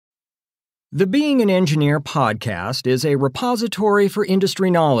The Being an Engineer podcast is a repository for industry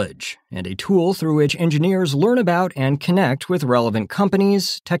knowledge and a tool through which engineers learn about and connect with relevant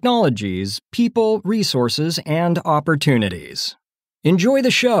companies, technologies, people, resources, and opportunities. Enjoy the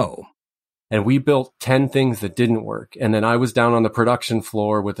show. And we built 10 things that didn't work. And then I was down on the production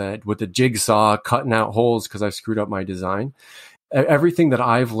floor with a jigsaw cutting out holes because I screwed up my design. Everything that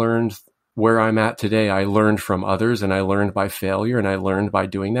I've learned where I'm at today, I learned from others, and I learned by failure, and I learned by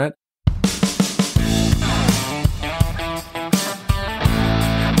doing that.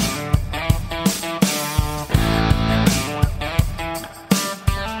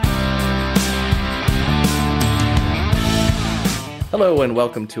 Hello and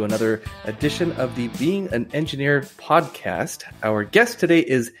welcome to another edition of the Being an Engineer podcast. Our guest today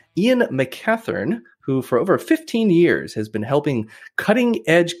is Ian McEachern, who for over 15 years has been helping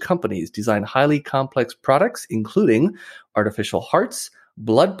cutting-edge companies design highly complex products, including artificial hearts,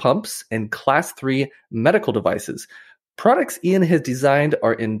 blood pumps, and Class 3 medical devices. Products Ian has designed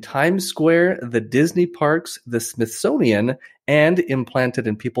are in Times Square, the Disney parks, the Smithsonian, and implanted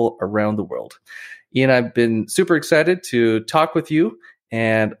in people around the world. Ian, I've been super excited to talk with you,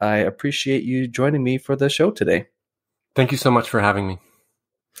 and I appreciate you joining me for the show today. Thank you so much for having me.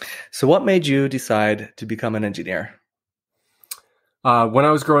 So what made you decide to become an engineer? When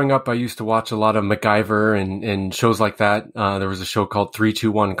I was growing up, I used to watch a lot of MacGyver and shows like that. There was a show called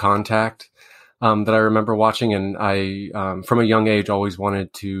 3-2-1 Contact that I remember watching, and I, from a young age, always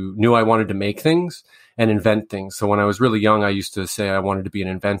knew I wanted to make things and invent things. So when I was really young, I used to say I wanted to be an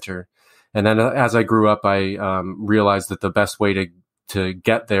inventor. And then as I grew up, I realized that the best way to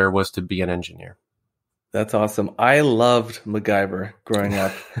get there was to be an engineer. That's awesome. I loved MacGyver growing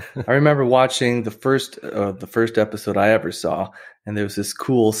up. I remember watching the first episode I ever saw, and there was this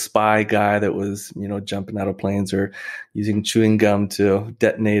cool spy guy that was, jumping out of planes or using chewing gum to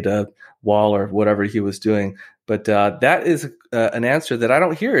detonate a wall or whatever he was doing. But that is an answer that I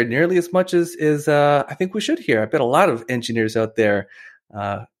don't hear nearly as much as I think we should hear. I bet a lot of engineers out there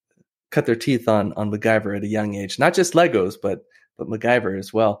cut their teeth on MacGyver at a young age, not just Legos, but MacGyver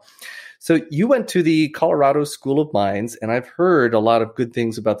as well. So you went to the Colorado School of Mines, and I've heard a lot of good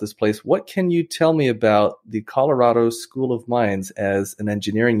things about this place. What can you tell me about the Colorado School of Mines as an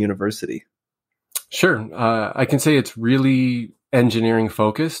engineering university? Sure. I can say it's really engineering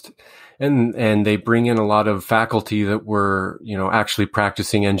focused, and they bring in a lot of faculty that were, actually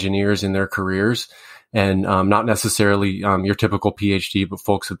practicing engineers in their careers. And not necessarily your typical PhD, but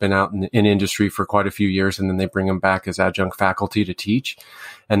folks have been out in industry for quite a few years, and then they bring them back as adjunct faculty to teach.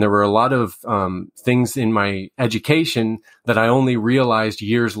 And there were a lot of things in my education that I only realized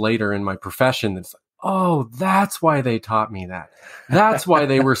years later in my profession. That's oh, that's why they taught me that. That's why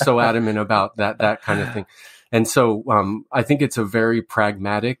they were so adamant about that kind of thing. And so I think it's a very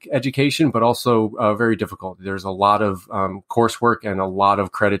pragmatic education, but also very difficult. There's a lot of coursework and a lot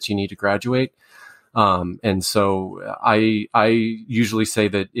of credits you need to graduate. And so I usually say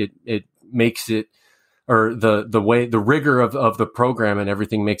that it makes it, or the rigor of the program and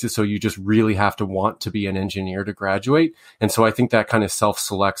everything makes it so you just really have to want to be an engineer to graduate. And so I think that kind of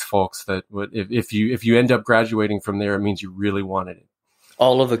self-selects folks that if you end up graduating from there, it means you really wanted it.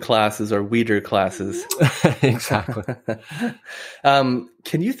 All of the classes are weeder classes. Exactly.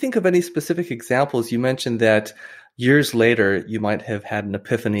 Can you think of any specific examples? You mentioned that years later, you might have had an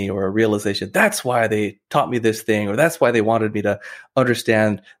epiphany or a realization. That's why they taught me this thing, or that's why they wanted me to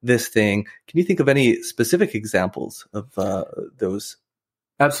understand this thing. Can you think of any specific examples of those?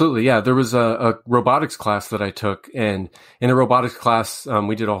 Absolutely. Yeah. There was a robotics class that I took, and in the robotics class,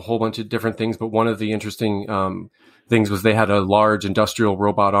 we did a whole bunch of different things, but one of the interesting things was they had a large industrial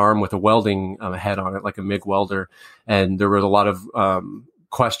robot arm with a welding head on it, like a MIG welder. And there was a lot of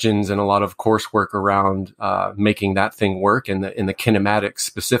questions and a lot of coursework around making that thing work in the kinematics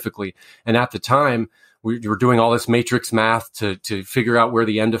specifically. And at the time, we were doing all this matrix math to figure out where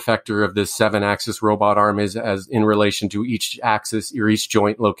the end effector of this 7-axis robot arm is as in relation to each axis or each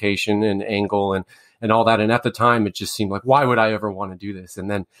joint location and angle and all that. And at the time, it just seemed like, why would I ever want to do this?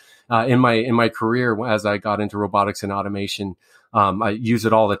 And then in my career, as I got into robotics and automation, I use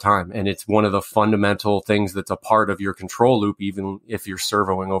it all the time, and it's one of the fundamental things that's a part of your control loop, even if you're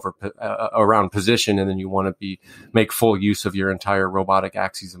servoing over around position, and then you want to make full use of your entire robotic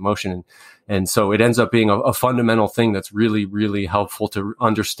axes of motion. And so it ends up being a fundamental thing that's really, really helpful to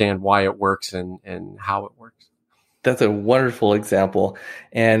understand why it works and how it works. That's a wonderful example.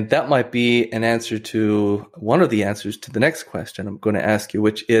 And that might be an answer to one of the answers to the next question I'm going to ask you,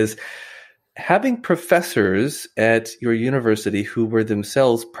 which is, having professors at your university who were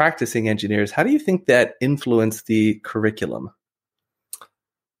themselves practicing engineers, how do you think that influenced the curriculum?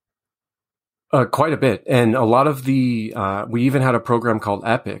 Quite a bit. And a lot of we even had a program called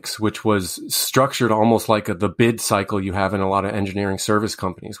Epics, which was structured almost like the bid cycle you have in a lot of engineering service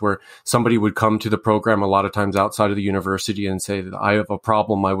companies, where somebody would come to the program a lot of times outside of the university and say that I have a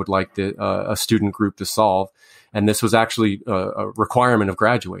problem I would like a student group to solve. And this was actually a requirement of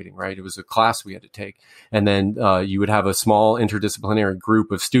graduating, right? It was a class we had to take. And then you would have a small interdisciplinary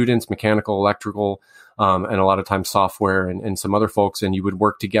group of students, mechanical, electrical, and a lot of times software and some other folks. And you would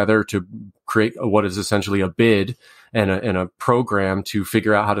work together to create what is essentially a bid and a program to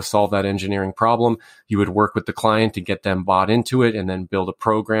figure out how to solve that engineering problem. You would work with the client to get them bought into it and then build a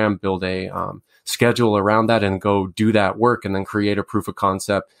program, build a schedule around that and go do that work and then create a proof of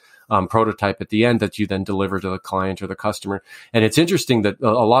concept prototype at the end that you then deliver to the client or the customer. And it's interesting that a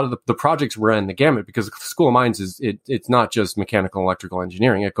lot of the projects ran the gamut because the School of Mines it's not just mechanical and electrical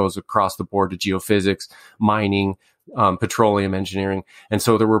engineering. It goes across the board to geophysics, mining, petroleum engineering. And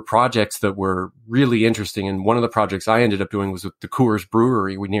so there were projects that were really interesting. And one of the projects I ended up doing was with the Coors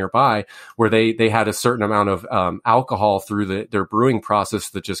Brewery nearby, where they had a certain amount of alcohol through their brewing process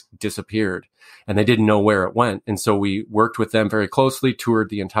that just disappeared. And they didn't know where it went. And so we worked with them very closely, toured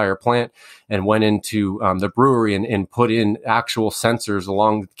the entire plant, and went into the brewery and put in actual sensors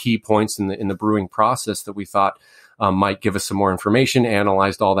along key points in the brewing process that we thought might give us some more information,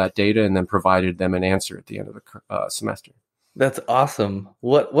 analyzed all that data, and then provided them an answer at the end of the semester. That's awesome.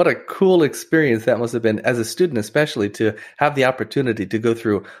 What a cool experience that must have been as a student, especially to have the opportunity to go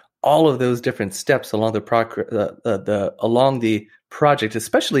through all of those different steps along along the project,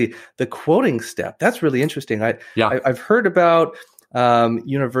 especially the quoting step. That's really interesting. I've heard about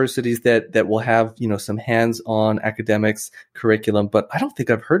universities that will have, some hands-on academics curriculum, but I don't think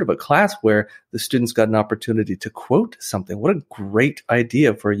I've heard of a class where the students got an opportunity to quote something. What a great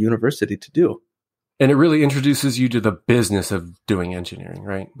idea for a university to do. And it really introduces you to the business of doing engineering,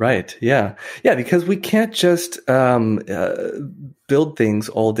 right? Right. Yeah. Yeah. Because we can't just build things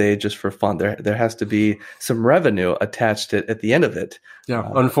all day just for fun. There has to be some revenue attached at the end of it. Yeah.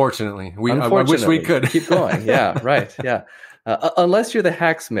 Unfortunately, I wish we could keep going. Yeah. Right. Yeah. Unless you're the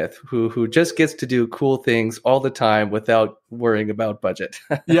hacksmith who just gets to do cool things all the time without worrying about budget.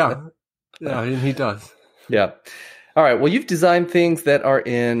 Yeah. Yeah. And he does. Yeah. All right. Well, you've designed things that are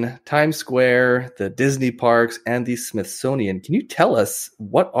in Times Square, the Disney parks, and the Smithsonian. Can you tell us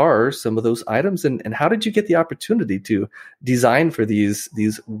what are some of those items and how did you get the opportunity to design for these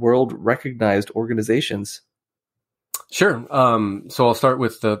world-recognized organizations? Sure. So I'll start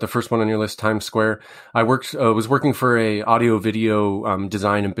with the first one on your list, Times Square. I was working for a audio video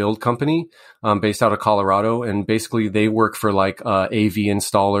design and build company based out of Colorado, and basically they work for like AV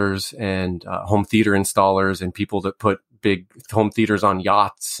installers and home theater installers and people that put big home theaters on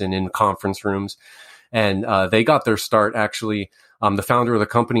yachts and in conference rooms. And they got their start actually. The founder of the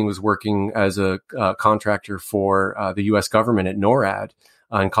company was working as a contractor for the U.S. government at NORAD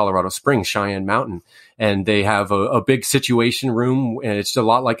in Colorado Springs, Cheyenne Mountain. And they have a big situation room. And it's a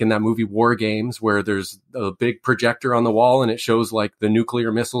lot like in that movie War Games, where there's a big projector on the wall and it shows like the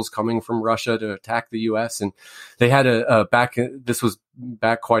nuclear missiles coming from Russia to attack the US. And they had this was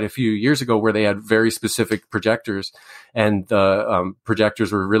back quite a few years ago, where they had very specific projectors, and the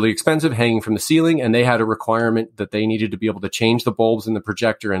projectors were really expensive, hanging from the ceiling. And they had a requirement that they needed to be able to change the bulbs in the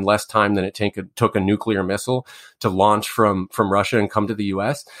projector in less time than it took a nuclear missile to launch from Russia and come to the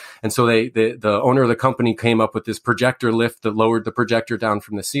US. And so the owner of the company came up with this projector lift that lowered the projector down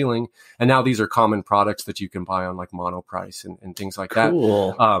from the ceiling. And now these are common products that you can buy on like Monoprice and things like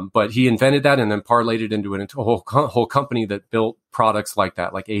cool. that. But he invented that and then parlayed it into a whole company that built products like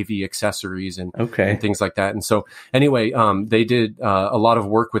that, like AV accessories and things like that. And so anyway, they did a lot of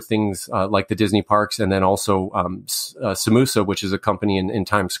work with things like the Disney parks, and then also Samusa, which is a company in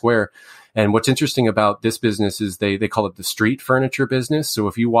Times Square. And what's interesting about this business is they call it the street furniture business. So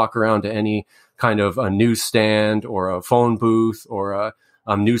if you walk around to any kind of a newsstand or a phone booth or a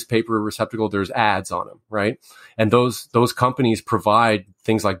newspaper receptacle, there's ads on them, right? And those companies provide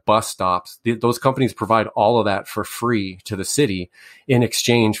things like bus stops. Those companies provide all of that for free to the city in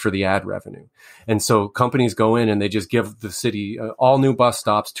exchange for the ad revenue. And so companies go in and they just give the city all new bus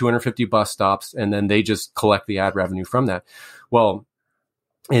stops, 250 bus stops, and then they just collect the ad revenue from that. Well,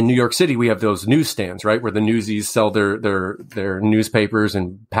 in New York City, we have those newsstands, right, where the newsies sell their newspapers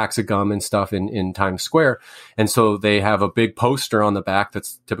and packs of gum and stuff in Times Square. And so they have a big poster on the back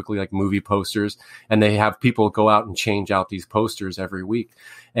that's typically like movie posters, and they have people go out and change out these posters every week.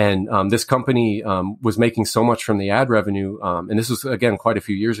 And this company was making so much from the ad revenue, and this was, again, quite a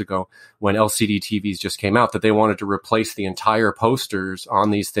few years ago when LCD TVs just came out, that they wanted to replace the entire posters on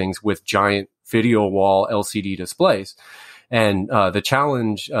these things with giant video wall LCD displays. And the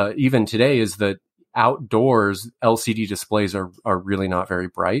challenge even today is that outdoors LCD displays are really not very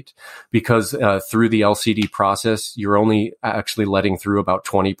bright, because through the LCD process, you're only actually letting through about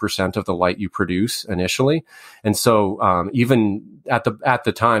 20% of the light you produce initially. And so even at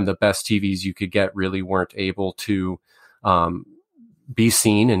the time, the best TVs you could get really weren't able to be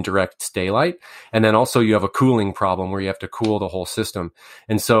seen in direct daylight. And then also you have a cooling problem where you have to cool the whole system.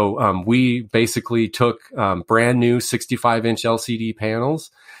 And so we basically took brand new 65-inch LCD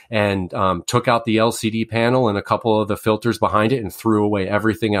panels and took out the LCD panel and a couple of the filters behind it and threw away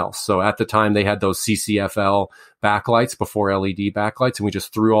everything else. So at the time they had those CCFL backlights before LED backlights, and we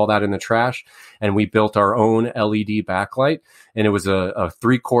just threw all that in the trash, and we built our own LED backlight. And it was a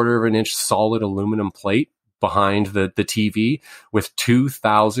 3/4 of an inch solid aluminum plate behind the TV with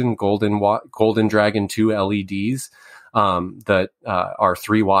 2,000 Golden Dragon 2 LEDs that are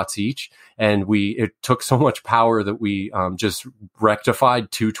 3 watts each. And it took so much power that we just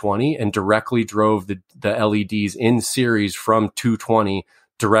rectified 220 and directly drove the LEDs in series from 220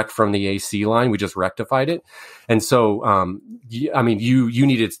 direct from the AC line. We just rectified it. And so, you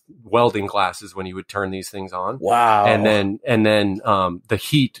needed welding glasses when you would turn these things on. Wow. And then the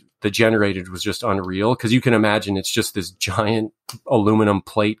heat the generated was just unreal, because you can imagine it's just this giant aluminum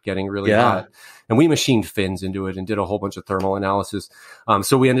plate getting really hot. And we machined fins into it and did a whole bunch of thermal analysis.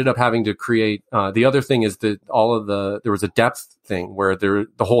 So we ended up having to create, the other thing is that there was a depth thing where the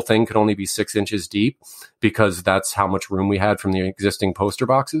whole thing could only be 6 inches deep, because that's how much room we had from the existing poster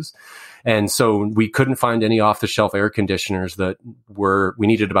boxes. And so we couldn't find any off-the-shelf air conditioners we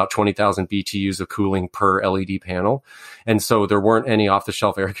needed about 20,000 BTUs of cooling per LED panel. And so there weren't any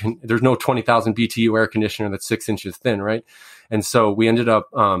off-the-shelf there's no 20,000 BTU air conditioner that's 6 inches thin, right? And so we ended up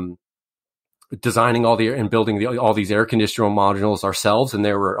designing and building all these air conditioner modules ourselves, and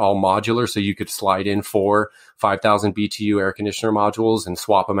they were all modular, so you could slide in 5,000 BTU air conditioner modules and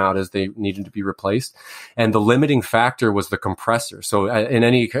swap them out as they needed to be replaced. And the limiting factor was the compressor. So in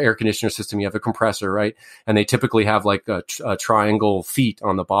any air conditioner system, you have a compressor, right? And they typically have like a triangle feet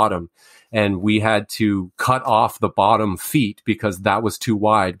on the bottom. And we had to cut off the bottom feet because that was too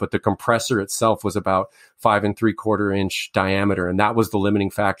wide, but the compressor itself was about 5 3/4 inch diameter. And that was the limiting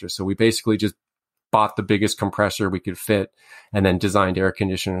factor. So we basically just bought the biggest compressor we could fit and then designed air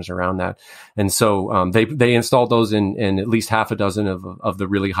conditioners around that. And so they installed those in at least half a dozen of the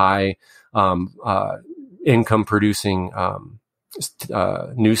really high income producing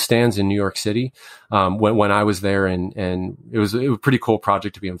newsstands in New York City when I was there, and it was a pretty cool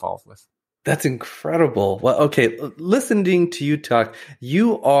project to be involved with. That's incredible. Well, okay, listening to you talk,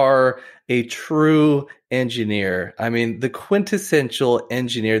 you are a true engineer. I mean, the quintessential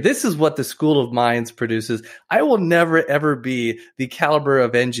engineer. This is what the School of Mines produces. I will never, ever be the caliber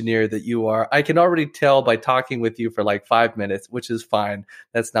of engineer that you are. I can already tell by talking with you for like 5 minutes, which is fine.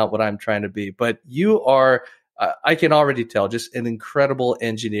 That's not what I'm trying to be. But you are, I can already tell, just an incredible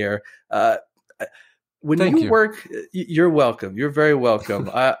engineer. When you work, you're welcome. You're very welcome.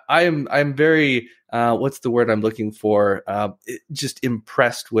 I'm very, what's the word I'm looking for? Just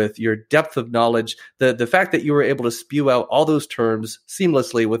impressed with your depth of knowledge. The fact that you were able to spew out all those terms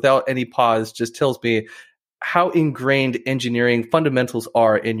seamlessly without any pause just tells me how ingrained engineering fundamentals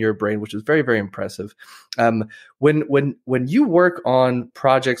are in your brain, which is very, very impressive. When you work on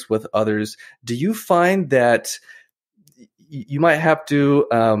projects with others, do you find that you might have to,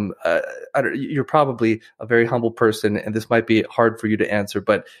 you're probably a very humble person, and this might be hard for you to answer,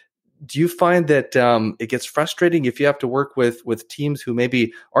 but do you find that it gets frustrating if you have to work with teams who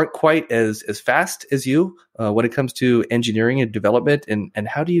maybe aren't quite as fast as you when it comes to engineering and development, and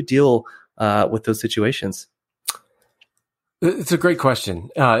how do you deal with those situations? It's a great question,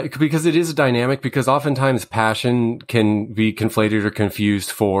 because it is a dynamic, because oftentimes passion can be conflated or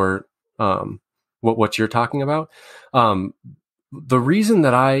confused for what you're talking about. The reason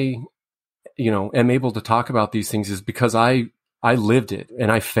that I, am able to talk about these things is because I lived it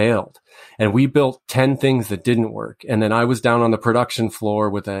and I failed, and we built 10 things that didn't work. And then I was down on the production floor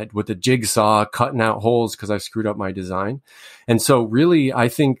with a jigsaw cutting out holes because I screwed up my design. And so really, I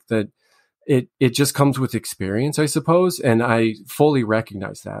think that it just comes with experience, I suppose. And I fully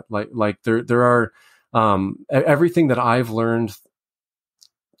recognize that. Like there are, everything that I've learned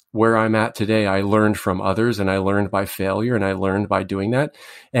where I'm at today, I learned from others, and I learned by failure, and I learned by doing that.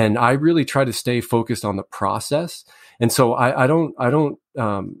 And I really try to stay focused on the process. And so I don't,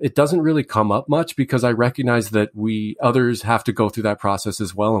 it doesn't really come up much, because I recognize that others have to go through that process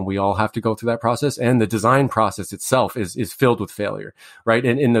as well. And we all have to go through that process. And the design process itself is filled with failure, right?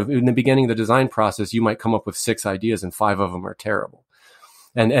 And in the beginning of the design process, you might come up with 6 ideas and 5 of them are terrible.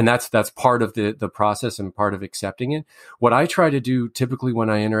 And that's part of the process and part of accepting it. What I try to do typically when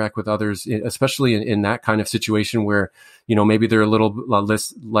I interact with others, especially in that kind of situation where, maybe they're a little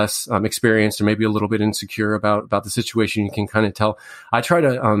less experienced or maybe a little bit insecure about the situation, you can kind of tell. I try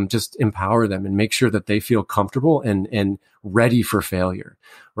to just empower them and make sure that they feel comfortable and ready for failure,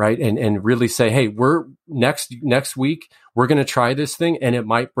 right? And really say, hey, we're next week, we're going to try this thing and it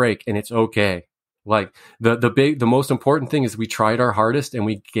might break and it's okay. Like the most important thing is we tried our hardest and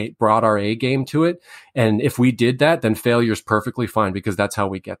we brought our A game to it. And if we did that, then failure is perfectly fine because that's how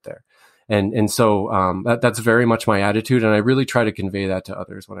we get there. And so that's very much my attitude. And I really try to convey that to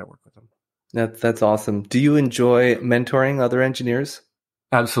others when I work with them. That's awesome. Do you enjoy mentoring other engineers?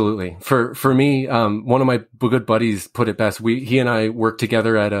 Absolutely. For me, one of my good buddies put it best. He and I worked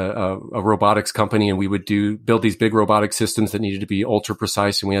together at a robotics company, and we would build these big robotic systems that needed to be ultra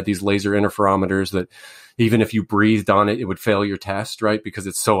precise. And we had these laser interferometers that even if you breathed on it, it would fail your test, right? Because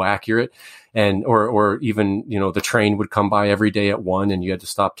it's so accurate. And, or even, the train would come by every day at 1 and you had to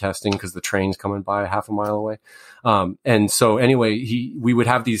stop testing because the train's coming by half a mile away. And so anyway, we would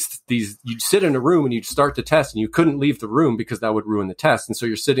have these, you'd sit in a room and you'd start the test and you couldn't leave the room because that would ruin the test. And so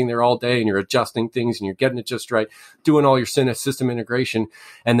you're sitting there all day and you're adjusting things and you're getting it just right, doing all your system integration.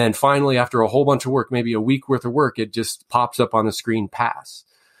 And then finally, after a whole bunch of work, maybe a week worth of work, it just pops up on the screen, pass.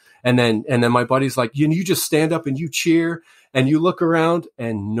 And then my buddy's like, you just stand up and you cheer and you look around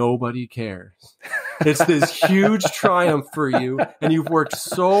and nobody cares. It's this huge triumph for you. And you've worked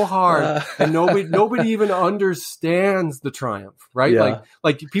so hard and nobody even understands the triumph, right? Yeah.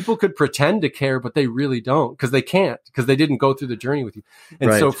 Like people could pretend to care, but they really don't because they can't, because they didn't go through the journey with you.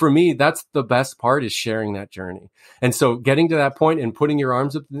 And so for me, that's the best part, is sharing that journey. And so getting to that point and putting your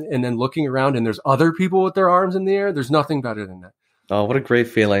arms up and then looking around and there's other people with their arms in the air. There's nothing better than that. Oh, what a great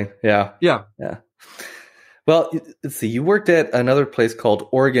feeling. Yeah. Yeah. Well, let's see. You worked at another place called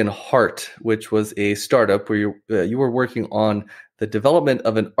Oregon Heart, which was a startup where you were working on the development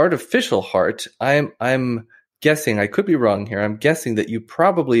of an artificial heart. I'm guessing, I could be wrong here, I'm guessing that you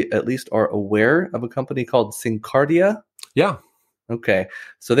probably at least are aware of a company called Syncardia. Yeah. Okay.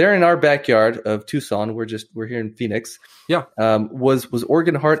 So they're in our backyard of Tucson. We're here in Phoenix. Yeah. Was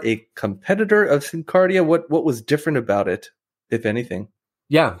Oregon Heart a competitor of Syncardia? What was different about it, if anything?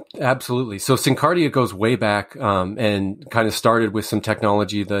 Yeah, absolutely. So Syncardia goes way back and kind of started with some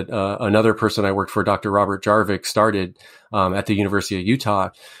technology that another person I worked for, Dr. Robert Jarvik, started at the University of Utah.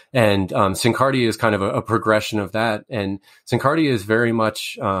 And Syncardia is kind of a progression of that. And Syncardia is very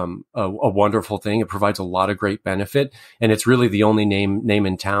much a wonderful thing. It provides a lot of great benefit. And it's really the only name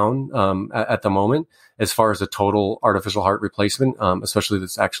in town at the moment as far as a total artificial heart replacement, especially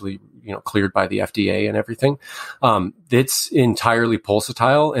that's actually cleared by the FDA and everything. It's entirely pulsatile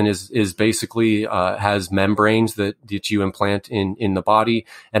and is basically has membranes that you implant in the body,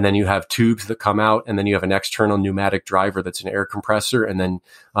 and then you have tubes that come out, and then you have an external pneumatic driver that's an air compressor, and then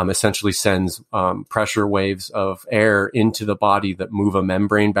essentially sends pressure waves of air into the body that move a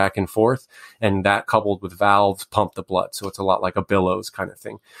membrane back and forth, and that coupled with valves pump the blood. So it's a lot like a billows kind of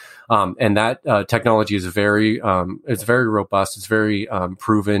thing. And that technology is it's very robust. It's very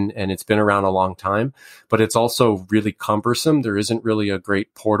proven, and it's been around a long time, but it's also really cumbersome. There isn't really a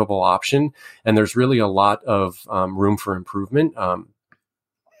great portable option, and there's really a lot of room for improvement.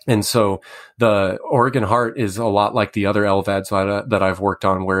 And so the Oregon Heart is a lot like the other LVADs that I've worked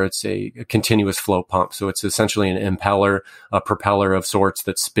on, where it's a continuous flow pump. So it's essentially a propeller of sorts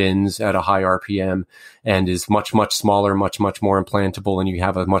that spins at a high RPM and is much, much smaller, much, much more implantable. And you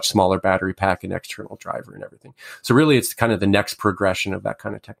have a much smaller battery pack and external driver and everything. So really, it's kind of the next progression of that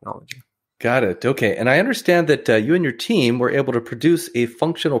kind of technology. Got it. Okay. And I understand that you and your team were able to produce a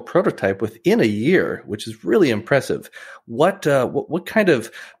functional prototype within a year, which is really impressive. What kind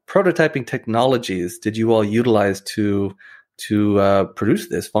of prototyping technologies did you all utilize to produce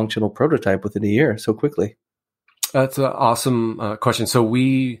this functional prototype within a year so quickly? That's an awesome question. So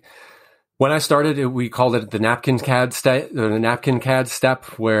when I started, we called it the napkin CAD step,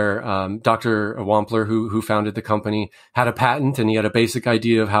 where Dr. Wampler, who founded the company, had a patent, and he had a basic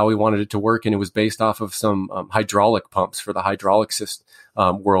idea of how he wanted it to work, and it was based off of some hydraulic pumps for the hydraulic system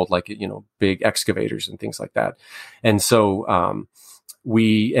world, like big excavators and things like that. And so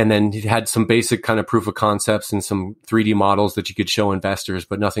and then he had some basic kind of proof of concepts and some 3D models that you could show investors,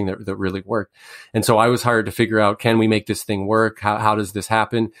 but nothing that really worked. And so I was hired to figure out, can we make this thing work? How does this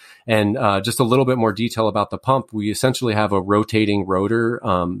happen? And just a little bit more detail about the pump. We essentially have a rotating rotor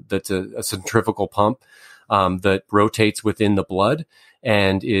that's a centrifugal pump that rotates within the blood.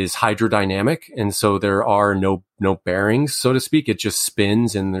 and is hydrodynamic. And so there are no bearings, so to speak. It just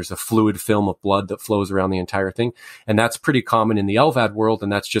spins, and there's a fluid film of blood that flows around the entire thing. And that's pretty common in the LVAD world,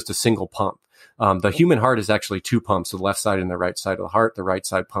 and that's just a single pump. The human heart is actually two pumps, the left side and the right side of the heart. The right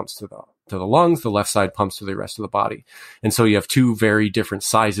side pumps to the lungs, the left side pumps to the rest of the body. And so you have two very different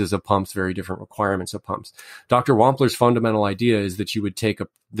sizes of pumps, very different requirements of pumps. Dr. Wampler's fundamental idea is that you would take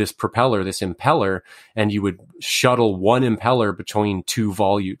this impeller, and you would shuttle one impeller between two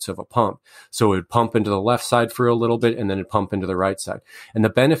volutes of a pump. So it would pump into the left side for a little bit, and then it'd pump into the right side. And the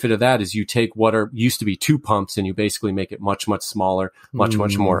benefit of that is you take what used to be two pumps, and you basically make it much, much smaller, much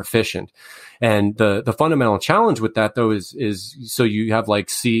more efficient. And the fundamental challenge with that, though, is so you have like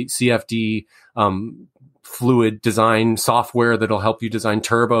CFD, fluid design software that'll help you design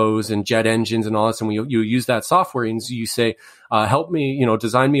turbos and jet engines and all this. And you use that software, and you say, help me,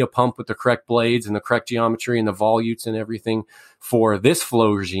 design me a pump with the correct blades and the correct geometry and the volutes and everything for this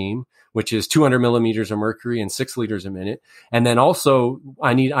flow regime, which is 200 millimeters of mercury and 6 liters a minute. And then also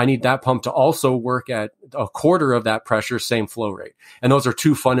I need that pump to also work at a quarter of that pressure, same flow rate. And those are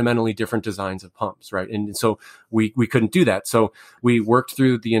two fundamentally different designs of pumps, right? And so we couldn't do that. So we worked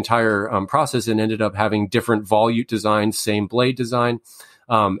through the entire process and ended up having different volute designs, same blade design.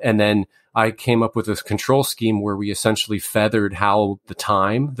 And then I came up with this control scheme where we essentially feathered how the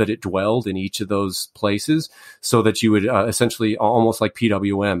time that it dwelled in each of those places, so that you would essentially almost like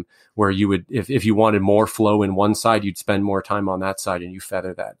PWM, where you would, if you wanted more flow in one side, you'd spend more time on that side, and you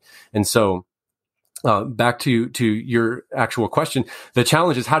feather that. And so back to your actual question, the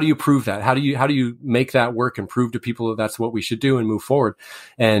challenge is, how do you prove that? How do you make that work and prove to people that that's what we should do and move forward?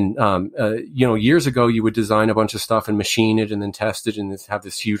 And, years ago, you would design a bunch of stuff and machine it and then test it and have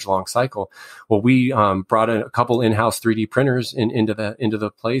this huge long cycle. Well, we, brought a couple in-house 3D printers into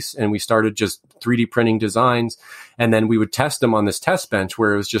the place, and we started just 3D printing designs. And then we would test them on this test bench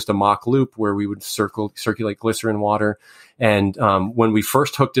where it was just a mock loop where we would circulate glycerin water. And when we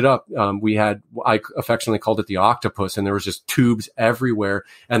first hooked it up, I affectionately called it the octopus, and there was just tubes everywhere,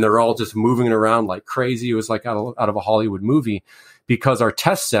 and they're all just moving it around like crazy. It was like out of a Hollywood movie, because our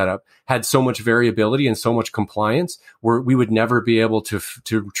test setup had so much variability and so much compliance, where we would never be able to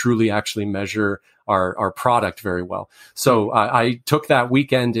truly actually measure our product very well. So I took that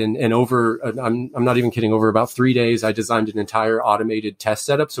weekend and I'm not even kidding, over about 3 days, I designed an entire automated test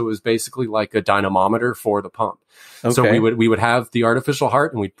setup. So it was basically like a dynamometer for the pump. Okay. So we would have the artificial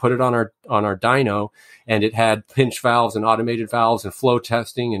heart, and we'd put it on our dyno, and it had pinch valves and automated valves and flow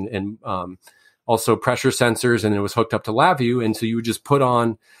testing and also pressure sensors, and it was hooked up to LabVIEW. And so you would just put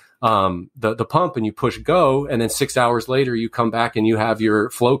on the pump, and you push go, and then 6 hours later you come back and you have your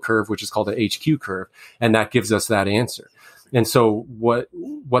flow curve, which is called an HQ curve, and that gives us that answer. And so what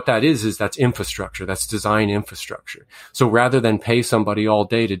that is that's infrastructure. That's design infrastructure. So rather than pay somebody all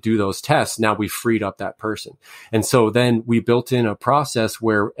day to do those tests, now we freed up that person. And so then we built in a process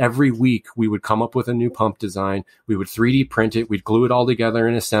where every week we would come up with a new pump design. We would 3D print it. We'd glue it all together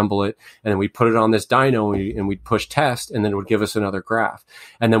and assemble it. And then we'd put it on this dyno, and we'd push test, and then it would give us another graph.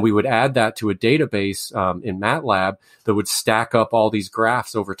 And then we would add that to a database in MATLAB that would stack up all these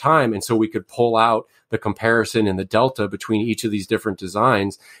graphs over time. And so we could pull out the comparison and the delta between each of these different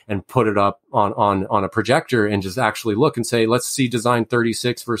designs and put it up on a projector and just actually look and say, let's see design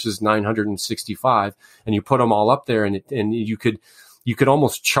 36 versus 965. And you put them all up there, and you could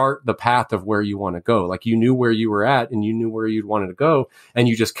almost chart the path of where you want to go. Like, you knew where you were at, and you knew where you'd wanted to go, and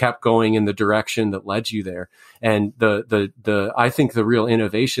you just kept going in the direction that led you there. And I think the real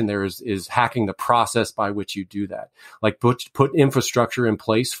innovation there is hacking the process by which you do that. Like, put infrastructure in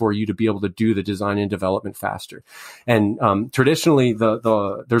place for you to be able to do the design and development faster. And traditionally,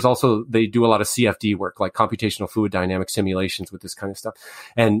 there's also, they do a lot of CFD work, like computational fluid dynamic simulations with this kind of stuff.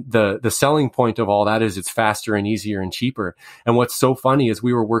 And the selling point of all that is it's faster and easier and cheaper. And what's so funny is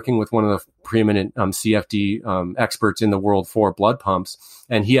we were working with one of the preeminent CFD experts in the world for blood pumps,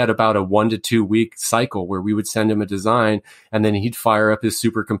 and he had about a 1 to 2 week cycle where we would send him a design, and then he'd fire up his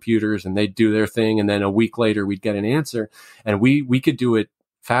supercomputers and they'd do their thing, and then a week later we'd get an answer, and we could do it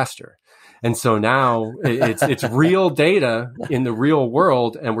faster. And so now it's real data in the real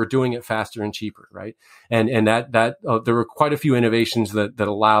world, and we're doing it faster and cheaper, right? And that there were quite a few innovations that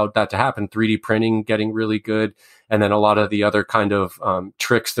allowed that to happen. 3D printing getting really good, and then a lot of the other kind of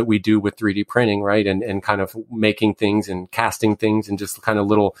tricks that we do with 3D printing, right? And kind of making things and casting things and just kind of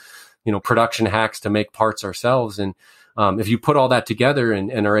little, production hacks to make parts ourselves. And if you put all that together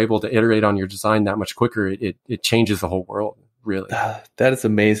and are able to iterate on your design that much quicker, it changes the whole world. Really. That is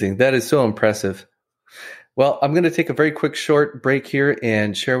amazing. That is so impressive. Well, I'm going to take a very quick short break here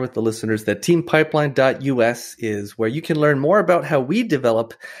and share with the listeners that teampipeline.us is where you can learn more about how we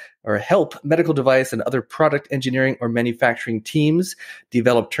develop or help medical device and other product engineering or manufacturing teams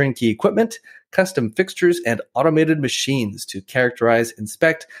develop turnkey equipment, custom fixtures, and automated machines to characterize,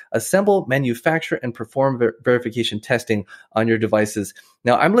 inspect, assemble, manufacture, and perform verification testing on your devices.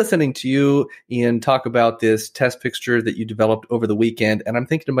 Now, I'm listening to you, Ian, talk about this test fixture that you developed over the weekend, and I'm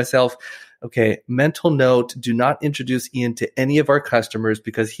thinking to myself, okay, mental note, do not introduce Ian to any of our customers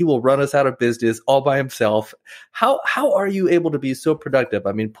because he will run us out of business all by himself. How are you able to be so productive?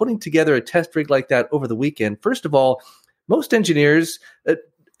 I mean, putting together a test rig like that over the weekend, first of all, most engineers,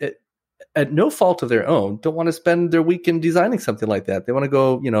 at no fault of their own, don't want to spend their weekend designing something like that. They want to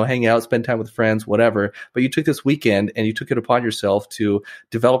go, hang out, spend time with friends, whatever. But you took this weekend and you took it upon yourself to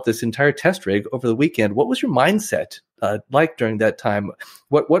develop this entire test rig over the weekend. What was your mindset like during that time?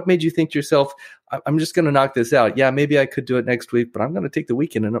 What made you think to yourself, I'm just going to knock this out? Yeah, maybe I could do it next week, but I'm going to take the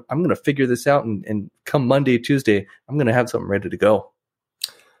weekend and I'm going to figure this out. And come Monday, Tuesday, I'm going to have something ready to go.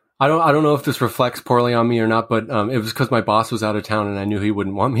 I don't know if this reflects poorly on me or not, but it was because my boss was out of town and I knew he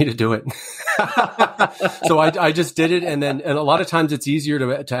wouldn't want me to do it. So I just did it. And a lot of times it's easier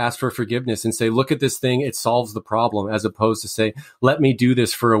to ask for forgiveness and say, look at this thing, it solves the problem, as opposed to say, let me do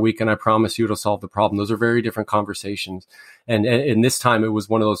this for a week and I promise you it'll solve the problem. Those are very different conversations. And in this time, it was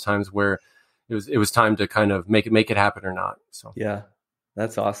one of those times where it was time to kind of make it happen or not. So yeah,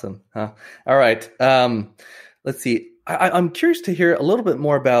 that's awesome. Huh? All right. Let's see. I'm curious to hear a little bit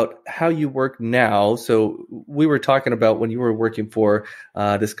more about how you work now. So we were talking about when you were working for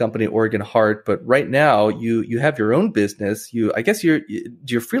this company, Oregon Heart, but right now you have your own business. I guess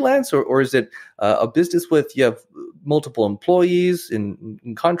you're freelance, or is it a business with, you have multiple employees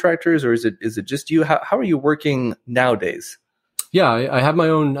and contractors, or is it just you? How are you working nowadays? Yeah, I have my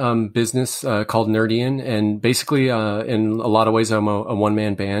own business called Nerdian, and basically in a lot of ways I'm a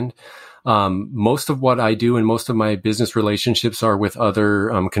one-man band. Most of what I do and most of my business relationships are with other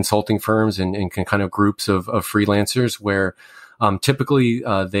consulting firms and kind of groups of freelancers where typically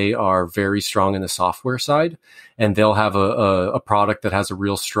they are very strong in the software side, and they'll have a product that has a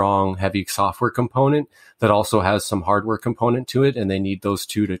real strong, heavy software component that also has some hardware component to it, and they need those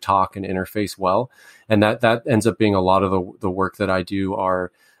two to talk and interface well. And that ends up being a lot of the work that I do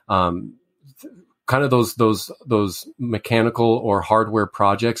are kind of those mechanical or hardware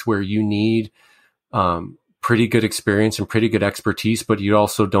projects where you need pretty good experience and pretty good expertise, but you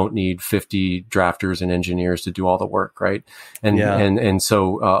also don't need 50 drafters and engineers to do all the work, right? And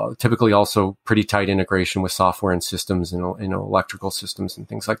so typically also pretty tight integration with software and systems and electrical systems and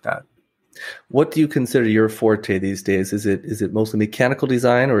things like that. What do you consider your forte these days? Is it mostly mechanical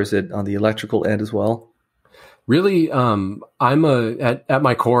design, or is it on the electrical end as well? Really, I'm at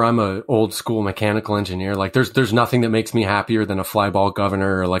my core, I'm a old school mechanical engineer. Like there's nothing that makes me happier than a flyball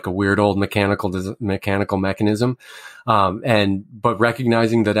governor or like a weird old mechanical mechanism. But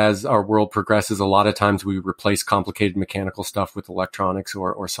recognizing that as our world progresses, a lot of times we replace complicated mechanical stuff with electronics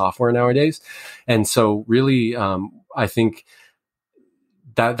or software nowadays. And so really, I think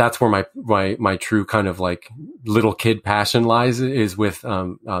that's where my true kind of like little kid passion lies, is with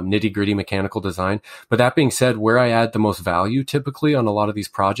nitty gritty mechanical design. But that being said, where I add the most value typically on a lot of these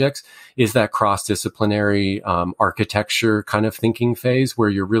projects is that cross-disciplinary architecture kind of thinking phase, where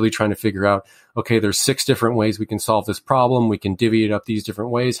you're really trying to figure out, okay, there's 6 different ways we can solve this problem. We can divvy it up these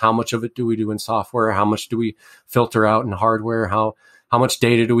different ways. How much of it do we do in software? How much do we filter out in hardware? How much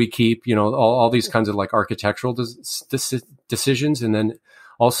data do we keep? All these kinds of like architectural decisions. And then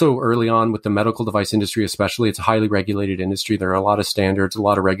also early on with the medical device industry, especially, it's a highly regulated industry. There are a lot of standards, a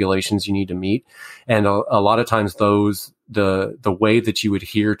lot of regulations you need to meet. And a lot of times the way that you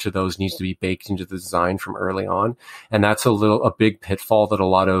adhere to those needs to be baked into the design from early on. And that's a big pitfall that a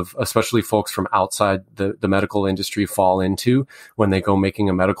lot of, especially folks from outside the medical industry, fall into when they go making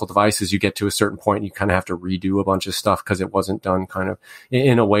a medical device. Is you get to a certain point, you kind of have to redo a bunch of stuff because it wasn't done kind of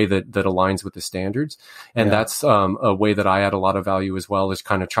in a way that aligns with the standards. And that's a way that I add a lot of value as well, is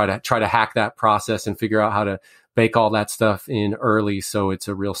kind of try to hack that process and figure out how to bake all that stuff in early so it's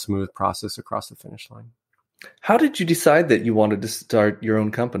a real smooth process across the finish line. How did you decide that you wanted to start your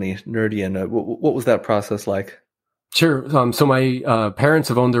own company, Nerdian? What was that process like? Sure. So my parents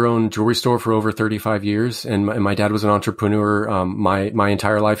have owned their own jewelry store for over 35 years, and my dad was an entrepreneur my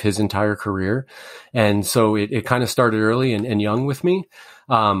entire life, his entire career. And so it kind of started early and young with me.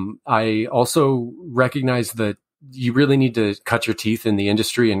 I also recognized that you really need to cut your teeth in the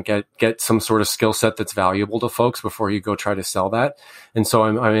industry and get some sort of skill set that's valuable to folks before you go try to sell that. And so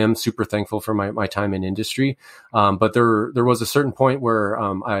I am super thankful for my time in industry. But there was a certain point where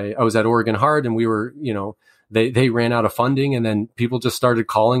I was at Oregon Heart, and we were, they ran out of funding, and then people just started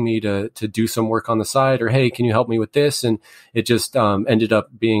calling me to do some work on the side, or, hey, can you help me with this? And it just ended up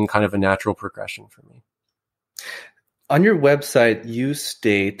being kind of a natural progression for me. On your website, you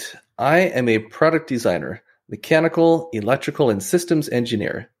state, I am a product designer, mechanical, electrical, and systems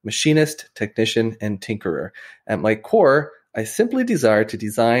engineer, machinist, technician, and tinkerer. At my core, I simply desire to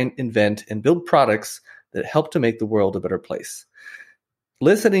design, invent, and build products that help to make the world a better place.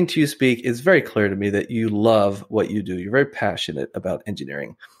 Listening to you speak, it's very clear to me that you love what you do. You're very passionate about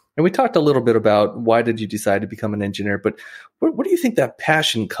engineering. And we talked a little bit about why did you decide to become an engineer, but where do you think that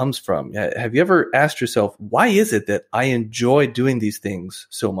passion comes from? Have you ever asked yourself, why is it that I enjoy doing these things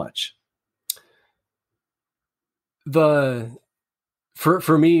so much?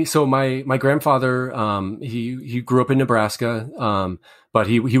 For me, so my grandfather, he grew up in Nebraska, but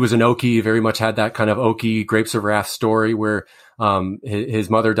he was an Okie, very much had that kind of Okie Grapes of Wrath story where his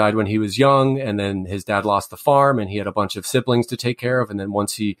mother died when he was young, and then his dad lost the farm, and he had a bunch of siblings to take care of. And then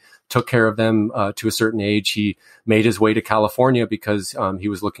once he took care of them to a certain age, he made his way to California because he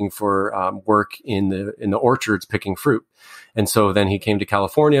was looking for work in the orchards picking fruit. And so then he came to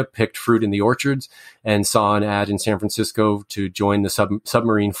California, picked fruit in the orchards, and saw an ad in San Francisco to join the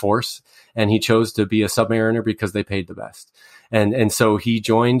submarine force. And he chose to be a submariner because they paid the best. And so he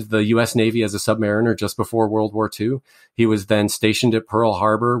joined the U.S. Navy as a submariner just before World War II. He was then stationed at Pearl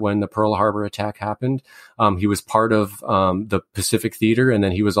Harbor when the Pearl Harbor attack happened. He was part of the Pacific Theater, and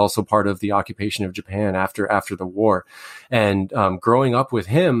then he was also part of the occupation of Japan after the war. And growing up with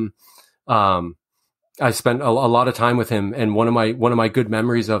him, I spent a lot of time with him, and one of my good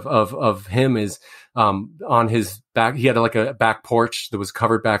memories of him is on his back. He had like a back porch that was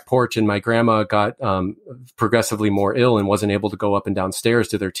covered back porch, and my grandma got progressively more ill and wasn't able to go up and downstairs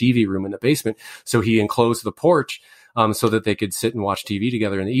to their TV room in the basement. So he enclosed the porch so that they could sit and watch TV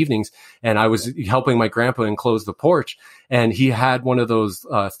together in the evenings. And I was helping my grandpa enclose the porch, and he had one of those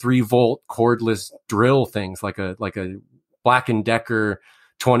 3-volt cordless drill things, like a Black & Decker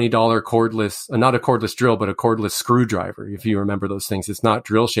 $20 cordless, not a cordless drill, but a cordless screwdriver. If you remember those things, it's not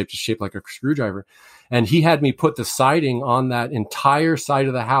drill shaped, it's shaped like a screwdriver. And he had me put the siding on that entire side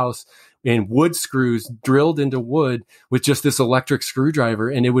of the house in wood screws drilled into wood with just this electric screwdriver,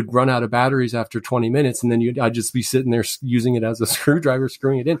 and it would run out of batteries after 20 minutes. And then I'd just be sitting there using it as a screwdriver,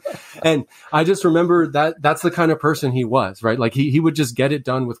 screwing it in. And I just remember that's the kind of person he was, right? Like he would just get it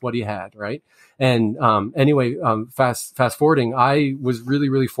done with what he had, right? And anyway, fast forwarding, I was really,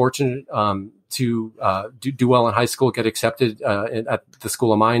 really fortunate to do well in high school, get accepted at the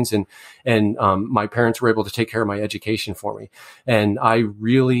School of Mines, and my parents were able to take care of my education for me. And I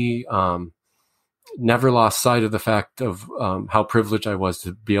really never lost sight of the fact of how privileged I was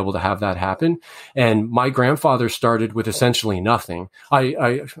to be able to have that happen. And my grandfather started with essentially nothing.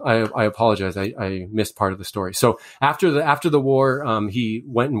 I apologize. I missed part of the story. So after the war, he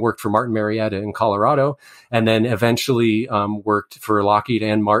went and worked for Martin Marietta in Colorado, and then eventually worked for Lockheed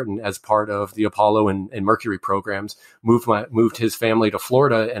and Martin as part of the Apollo and Mercury programs. Moved his family to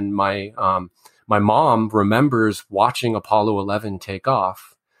Florida, and my mom remembers watching Apollo 11 take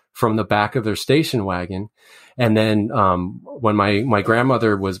off from the back of their station wagon. And then when my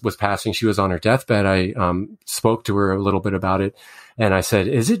grandmother was passing, she was on her deathbed, I spoke to her a little bit about it. And I said,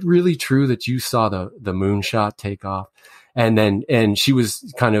 is it really true that you saw the moonshot take off? And she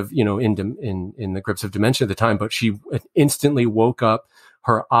was kind of, in the grips of dementia at the time, but she instantly woke up,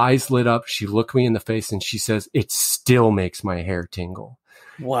 her eyes lit up. She looked me in the face and she says, it still makes my hair tingle.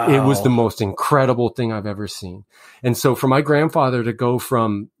 Wow. It was the most incredible thing I've ever seen. And so for my grandfather to go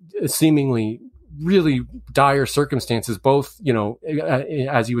from seemingly really dire circumstances, both,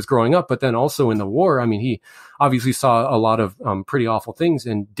 as he was growing up, but then also in the war, I mean, he obviously saw a lot of pretty awful things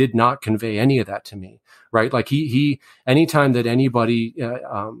and did not convey any of that to me, right? Like he anytime that anybody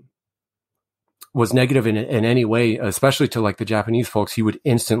was negative in any way, especially to like the Japanese folks, he would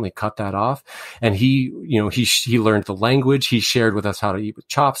instantly cut that off. And he learned the language. He shared with us how to eat with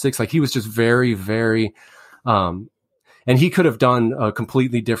chopsticks. Like he was just very, very, and he could have gone a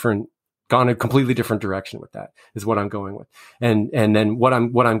completely different direction with that, is what I'm going with. And then what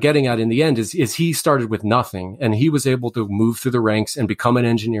I'm getting at in the end is he started with nothing, and he was able to move through the ranks and become an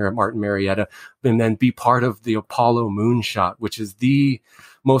engineer at Martin Marietta, and then be part of the Apollo moonshot, which is the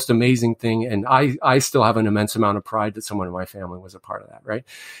most amazing thing. And I still have an immense amount of pride that someone in my family was a part of that. Right.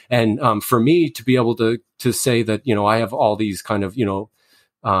 And, for me to be able to say that, I have all these kind of,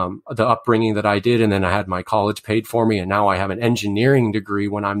 the upbringing that I did, and then I had my college paid for me, and now I have an engineering degree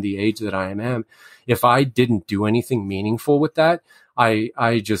when I'm the age that I am. If I didn't do anything meaningful with that,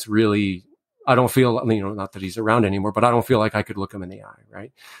 I just really, I don't feel, not that he's around anymore, but I don't feel like I could look him in the eye.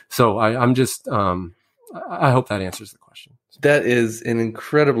 Right. So I'm just, I hope that answers the question. That is an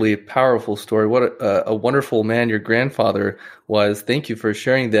incredibly powerful story. What a wonderful man your grandfather was. Thank you for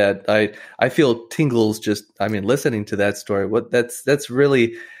sharing that. I feel tingles just, listening to that story. That's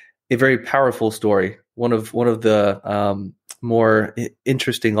really a very powerful story. One of the more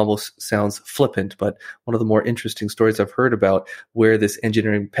interesting, almost sounds flippant, but one of the more interesting stories I've heard about where this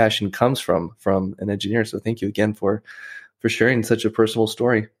engineering passion comes from an engineer. So thank you again for sharing such a personal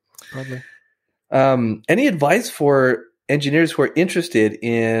story. Probably. Any advice for engineers who are interested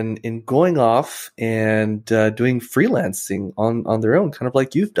in going off and doing freelancing on their own, kind of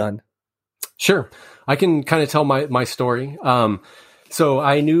like you've done? Sure. I can kind of tell my story. So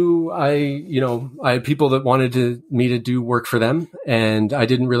I knew I had people that wanted me to do work for them, and I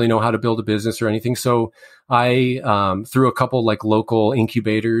didn't really know how to build a business or anything. So I, through a couple like local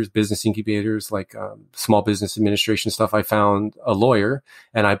incubators, business incubators, like small business administration stuff, I found a lawyer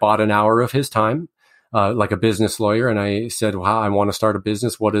and I bought an hour of his time. Like a business lawyer. And I said, wow, I want to start a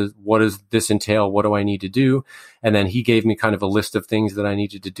business. What does this entail? What do I need to do? And then he gave me kind of a list of things that I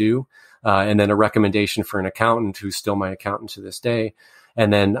needed to do. And then a recommendation for an accountant who's still my accountant to this day.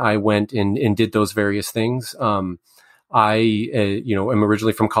 And then I went and did those various things. I, am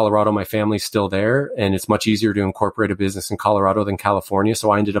originally from Colorado. My family's still there, and it's much easier to incorporate a business in Colorado than California. So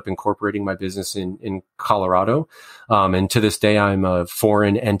I ended up incorporating my business in Colorado. And to this day, I'm a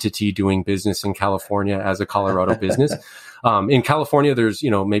foreign entity doing business in California as a Colorado business. In California, there's,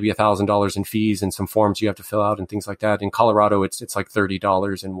 maybe $1,000 in fees and some forms you have to fill out and things like that. In Colorado, it's like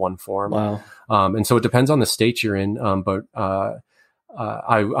 $30 in one form. Wow. And so it depends on the state you're in. But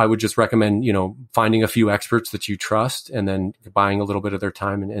I would just recommend, finding a few experts that you trust and then buying a little bit of their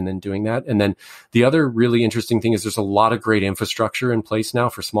time and then doing that. And then the other really interesting thing is there's a lot of great infrastructure in place now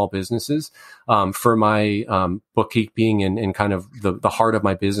for small businesses. For my bookkeeping and kind of the heart of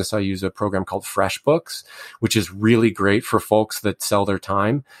my business, I use a program called FreshBooks, which is really great for folks that sell their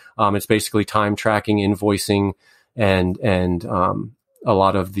time. It's basically time tracking, invoicing, and a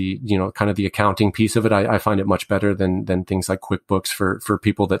lot of the, kind of the accounting piece of it. I find it much better than things like QuickBooks for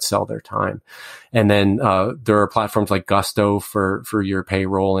people that sell their time. And then, there are platforms like Gusto for your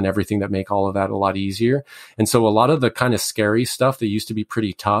payroll and everything that make all of that a lot easier. And so a lot of the kind of scary stuff that used to be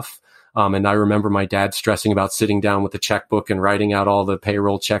pretty tough. And I remember my dad stressing about sitting down with the checkbook and writing out all the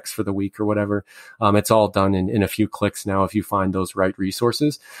payroll checks for the week or whatever. It's all done in a few clicks now if you find those right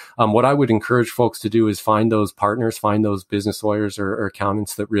resources. What I would encourage folks to do is find those partners, find those business lawyers or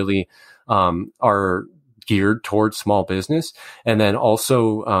accountants that really are geared towards small business. And then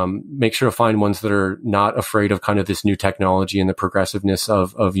also make sure to find ones that are not afraid of kind of this new technology and the progressiveness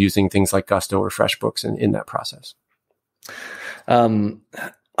of using things like Gusto or FreshBooks in that process.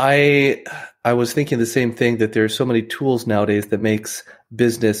 I was thinking the same thing, that there are so many tools nowadays that makes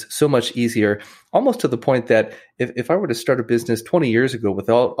business so much easier, almost to the point that if I were to start a business 20 years ago with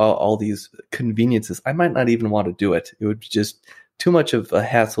all these conveniences, I might not even want to do it. It would be just too much of a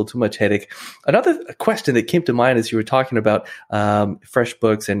hassle, too much headache. Another question that came to mind as you were talking about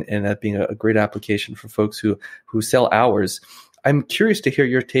FreshBooks and that being a great application for folks who sell hours. I'm curious to hear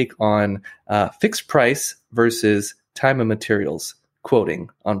your take on fixed price versus time and materials quoting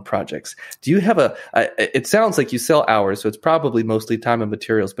on projects. Do you have it sounds like you sell hours, so it's probably mostly time and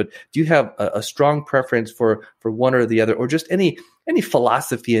materials, but do you have a strong preference for one or the other, or just any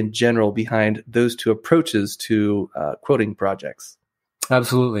philosophy in general behind those two approaches to quoting projects?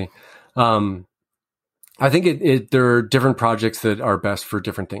 Absolutely. I think there are different projects that are best for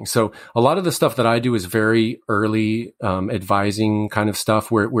different things. So a lot of the stuff that I do is very early advising kind of stuff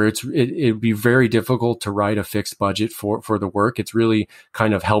where it'd be very difficult to write a fixed budget for the work. It's really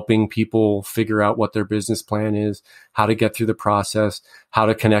kind of helping people figure out what their business plan is, how to get through the process, how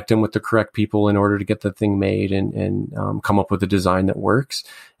to connect them with the correct people in order to get the thing made and come up with a design that works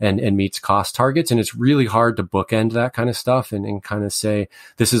and meets cost targets. And it's really hard to bookend that kind of stuff and kind of say,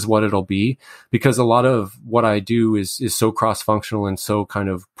 this is what it'll be, because a lot of what I do is so cross-functional and so kind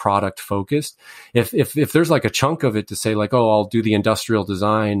of product focused. If there's like a chunk of it to say like, oh, I'll do the industrial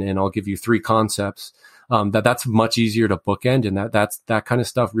design and I'll give you 3 concepts, that's much easier to bookend, and that kind of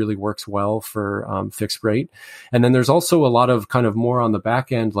stuff really works well for fixed rate. And then there's also a lot of kind of more on the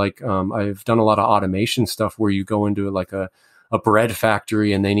back end, like I've done a lot of automation stuff where you go into like a bread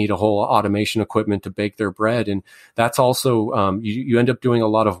factory and they need a whole automation equipment to bake their bread. And that's also, you end up doing a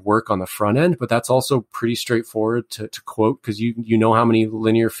lot of work on the front end, but that's also pretty straightforward to quote, because you know how many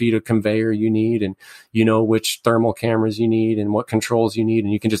linear feet of conveyor you need, and you know which thermal cameras you need and what controls you need.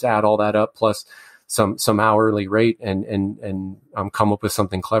 And you can just add all that up plus some hourly rate and come up with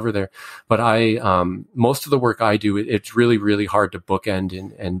something clever there. But most of the work I do, it's really, really hard to bookend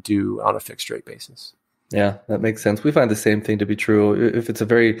and do on a fixed rate basis. Yeah, that makes sense. We find the same thing to be true. If it's a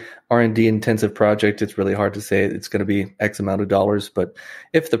very R&D intensive project, it's really hard to say it's going to be X amount of dollars. But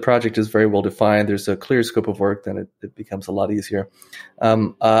if the project is very well defined, there's a clear scope of work, then it becomes a lot easier.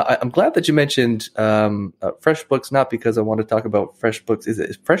 I'm glad that you mentioned FreshBooks, not because I want to talk about FreshBooks. Is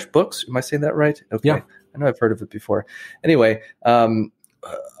it FreshBooks? Am I saying that right? Okay. Yeah. I know I've heard of it before. Anyway,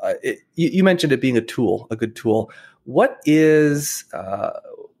 you mentioned it being a tool, a good tool. What is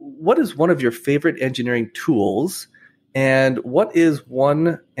one of your favorite engineering tools, and what is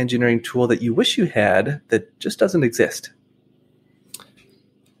one engineering tool that you wish you had that just doesn't exist?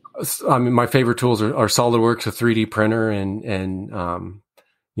 I mean, my favorite tools are SolidWorks, a 3D printer, and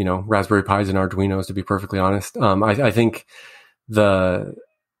Raspberry Pis and Arduinos, to be perfectly honest. I think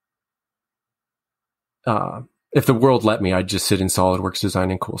if the world let me, I'd just sit in SolidWorks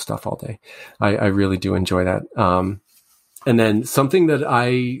designing cool stuff all day. I really do enjoy that. And then something that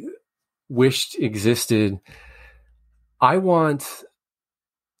I wished existed, I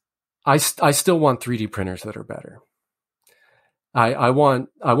still want 3D printers that are better. I want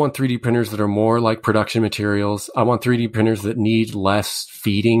 3D printers that are more like production materials. I want 3D printers that need less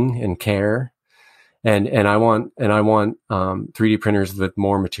feeding and care. And I want 3D printers with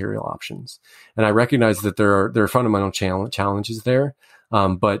more material options. And I recognize that there are fundamental challenges there.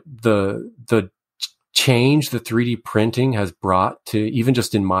 But the change that 3D printing has brought to, even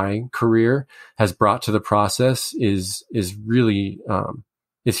just in my career, has brought to the process is really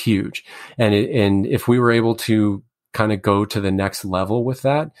is huge. And if we were able to kind of go to the next level with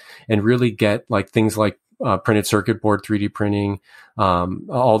that and really get like things like printed circuit board 3D printing,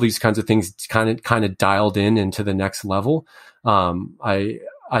 all these kinds of things kind of dialed into the next level,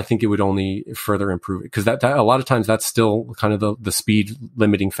 I think it would only further improve it, because that a lot of times that's still kind of the speed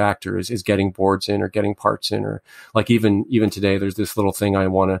limiting factor is getting boards in or getting parts in, or like even today there's this little thing I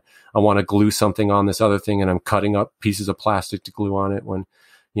want to glue something on this other thing, and I'm cutting up pieces of plastic to glue on it, when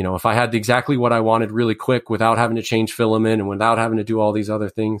if I had exactly what I wanted really quick without having to change filament and without having to do all these other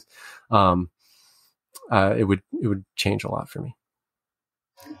things, it would change a lot for me.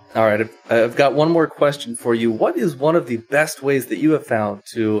 All right, I've got one more question for you. What is one of the best ways that you have found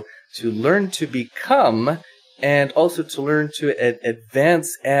to learn to become, and also to learn to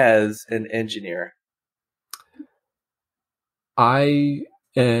advance as an engineer?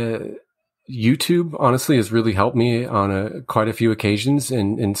 YouTube honestly has really helped me on quite a few occasions,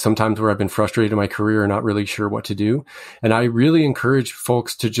 and sometimes where I've been frustrated in my career and not really sure what to do. And I really encourage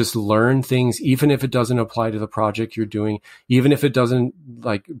folks to just learn things, even if it doesn't apply to the project you're doing, even if it doesn't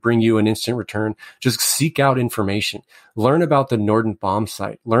like bring you an instant return. Just seek out information. Learn about the Norden bomb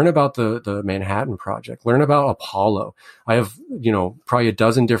site. Learn about the Manhattan Project. Learn about Apollo. I have, probably a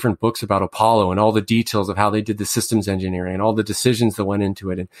dozen different books about Apollo and all the details of how they did the systems engineering and all the decisions that went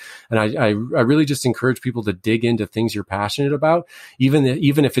into it. And I really just encourage people to dig into things you're passionate about, even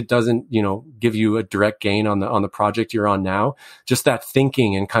if it doesn't, give you a direct gain on the project you're on now. Just that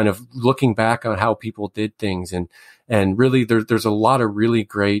thinking and kind of looking back on how people did things, and really there's a lot of really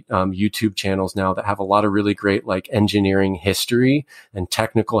great YouTube channels now that have a lot of really great like engineering history and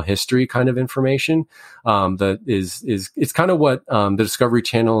technical history kind of information. That it's kind of what the Discovery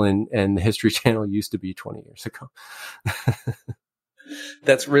Channel and the History Channel used to be 20 years ago.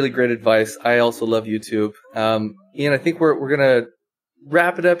 That's really great advice. I also love YouTube. Ian, I think we're going to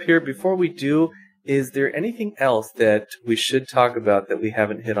wrap it up here. Before we do, is there anything else that we should talk about that we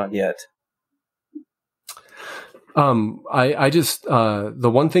haven't hit on yet? I just, the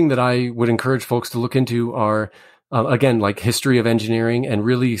one thing that I would encourage folks to look into are, again, like history of engineering, and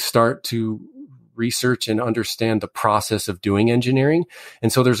really start to research and understand the process of doing engineering.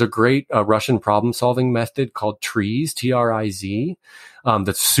 And so there's a great Russian problem solving method called TRIZ, TRIZ,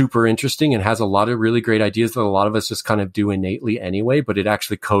 that's super interesting and has a lot of really great ideas that a lot of us just kind of do innately anyway, but it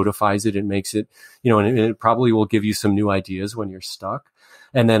actually codifies it and makes it, and it probably will give you some new ideas when you're stuck.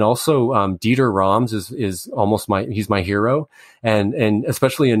 And then also, Dieter Rams is almost he's my hero. And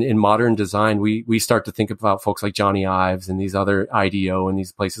especially in modern design, we start to think about folks like Johnny Ives and these other IDEO and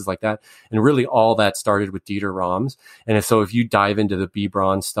these places like that. And really all that started with Dieter Rams. And so if you dive into the B.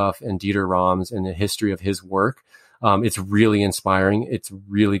 Braun stuff and Dieter Rams and the history of his work, it's really inspiring. It's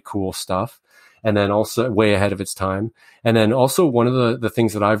really cool stuff. And then also way ahead of its time. And then also one of the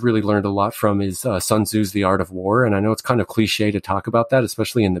things that I've really learned a lot from is Sun Tzu's The Art of War. And I know it's kind of cliche to talk about that,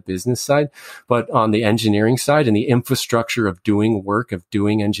 especially in the business side, but on the engineering side and the infrastructure of doing work, of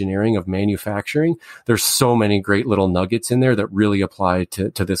doing engineering, of manufacturing, there's so many great little nuggets in there that really apply to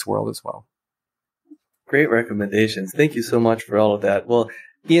this world as well. Great recommendations. Thank you so much for all of that. Well,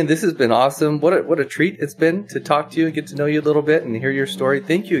 Ian, this has been awesome. What a treat it's been to talk to you and get to know you a little bit and hear your story.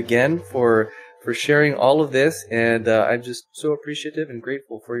 Thank you again for for sharing all of this. And I'm just so appreciative and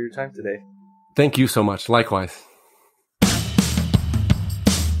grateful for your time today. Thank you so much. Likewise.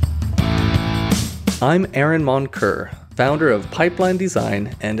 I'm Aaron Monker, founder of Pipeline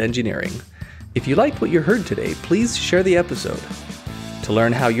Design and Engineering. If you liked what you heard today, please share the episode. To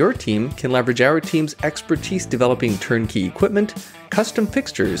learn how your team can leverage our team's expertise developing turnkey equipment, custom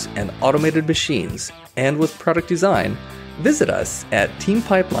fixtures, and automated machines, and with product design, visit us at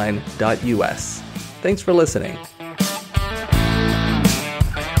teampipeline.us. Thanks for listening.